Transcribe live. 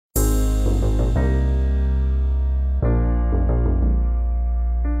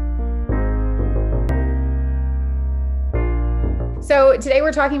So today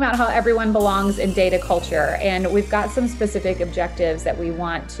we're talking about how everyone belongs in data culture, and we've got some specific objectives that we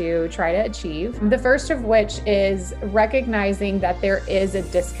want to try to achieve. The first of which is recognizing that there is a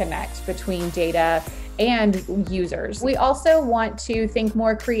disconnect between data and users. We also want to think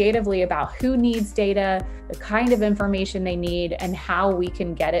more creatively about who needs data, the kind of information they need, and how we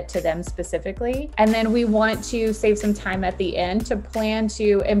can get it to them specifically. And then we want to save some time at the end to plan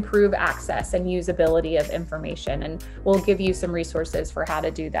to improve access and usability of information. And we'll give you some resources for how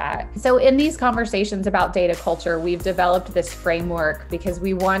to do that. So in these conversations about data culture, we've developed this framework because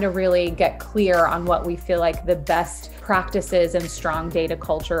we want to really get clear on what we feel like the best practices and strong data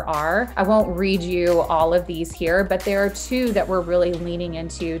culture are. I won't read you all of these here, but there are two that we're really leaning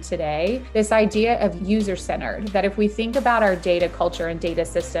into today. This idea of user-centered, that if we think about our data culture and data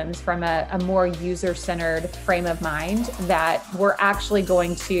systems from a more user-centered frame of mind, that we're actually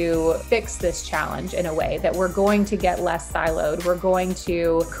going to fix this challenge in a way, that we're going to get less siloed, we're going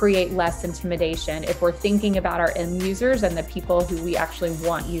to create less intimidation if we're thinking about our end users and the people who we actually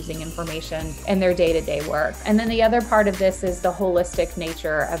want using information in their day-to-day work. And then the other part of this is the holistic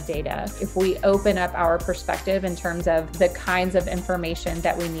nature of data. If we open up our perspective in terms of the kinds of information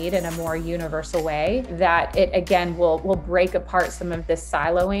that we need in a more universal way, that it again will break apart some of this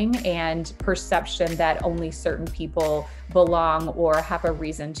siloing and perception that only certain people belong or have a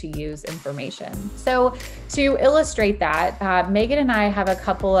reason to use information. So to illustrate that, Megan and I have a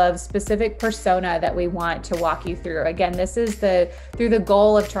couple of specific persona that we want to walk you through. Again, this is through the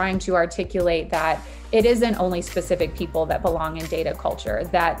goal of trying to articulate that it isn't only specific people that belong in data culture,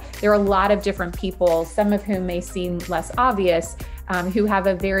 that there are a lot of different people, some of whom may seem less obvious, who have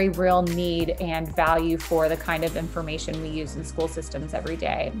a very real need and value for the kind of information we use in school systems every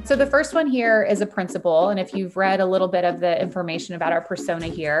day. So the first one here is a principal. And if you've read a little bit of the information about our persona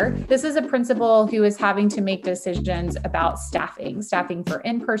here, this is a principal who is having to make decisions about staffing for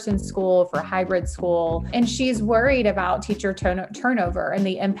in-person school, for hybrid school. And she's worried about teacher turnover and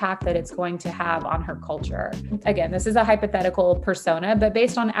the impact that it's going to have on her culture. Again, this is a hypothetical persona, but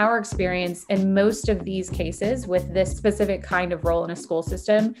based on our experience in most of these cases with this specific kind of role in a school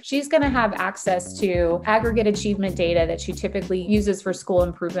system, she's going to have access to aggregate achievement data that she typically uses for school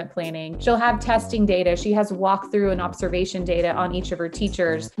improvement planning. She'll have testing data. She has walkthrough and observation data on each of her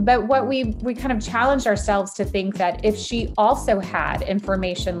teachers. But what we kind of challenged ourselves to think that if she also had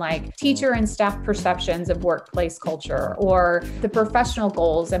information like teacher and staff perceptions of workplace culture, or the professional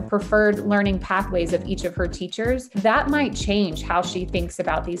goals and preferred learning pathways of each of her teachers, that might change how she thinks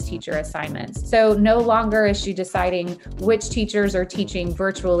about these teacher assignments. So no longer is she deciding which teachers are teaching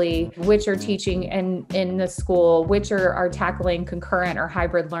virtually, which are teaching in the school, which are tackling concurrent or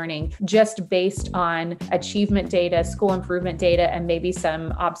hybrid learning, just based on achievement data, school improvement data, and maybe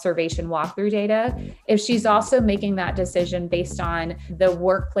some observation walkthrough data. If she's also making that decision based on the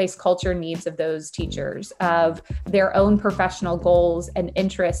workplace culture needs of those teachers, of their own professional goals and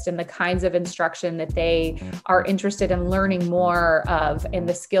interest in the kinds of instruction that they are interested in learning more of and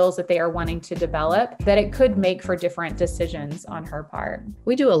the skills that they are wanting to develop, that it could make for different decisions on her part.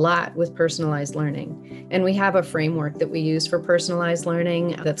 We do a lot with personalized learning, and we have a framework that we use for personalized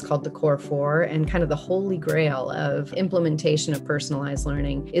learning that's called the Core 4, and kind of the holy grail of implementation of personalized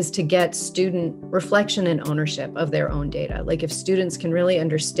learning is to get student reflection and ownership of their own data. Like if students can really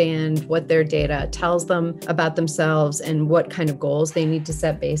understand what their data tells them about themselves and what kind of goals they need to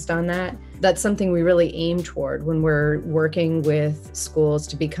set based on that, that's something we really aim toward when we're working with schools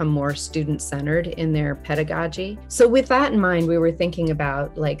to become more student-centered in their pedagogy. So with that in mind, we were thinking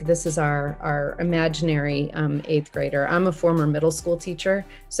about, like, this is our imaginary eighth grader. I'm a former middle school teacher,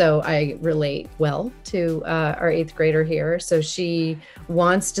 so I relate well to our eighth grader here. So she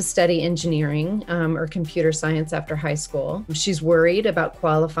wants to study engineering or computer science after high school. She's worried about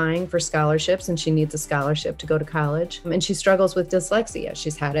qualifying for scholarships, and she needs a scholarship to go to college. And she struggles with dyslexia.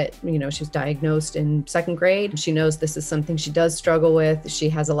 She's had it, she's diagnosed in second grade. She knows this is something she does struggle with. She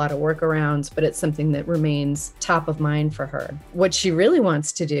has a lot of workarounds, but it's something that remains top of mind for her. What she really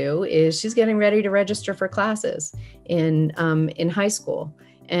wants to do is she's getting ready to register for classes in high school.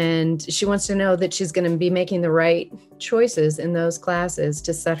 And she wants to know that she's going to be making the right choices in those classes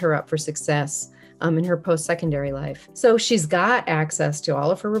to set her up for success in her post-secondary life. So she's got access to all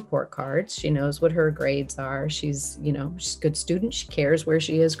of her report cards. She knows what her grades are. She's a good student. She cares where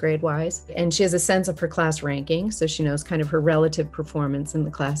she is grade-wise. And she has a sense of her class ranking. So she knows kind of her relative performance in the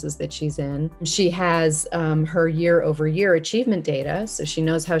classes that she's in. She has her year-over-year achievement data. So she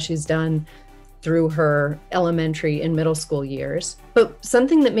knows how she's done through her elementary and middle school years. But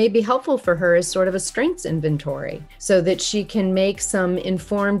something that may be helpful for her is sort of a strengths inventory so that she can make some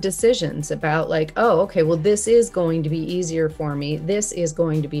informed decisions about like, oh, okay, well, this is going to be easier for me. This is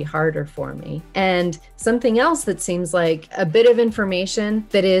going to be harder for me. And something else that seems like a bit of information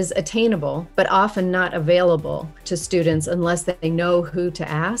that is attainable, but often not available to students unless they know who to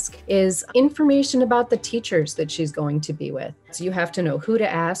ask is information about the teachers that she's going to be with. So you have to know who to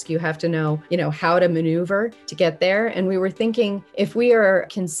ask. You have to know, how to maneuver to get there. And we were thinking, if we are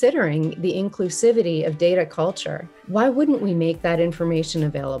considering the inclusivity of data culture, why wouldn't we make that information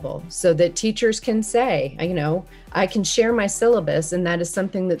available so that teachers can say, I can share my syllabus, and that is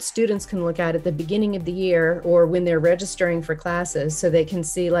something that students can look at the beginning of the year or when they're registering for classes, so they can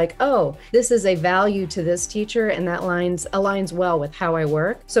see like, oh, this is a value to this teacher and that aligns well with how I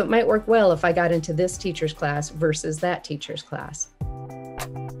work. So it might work well if I got into this teacher's class versus that teacher's class.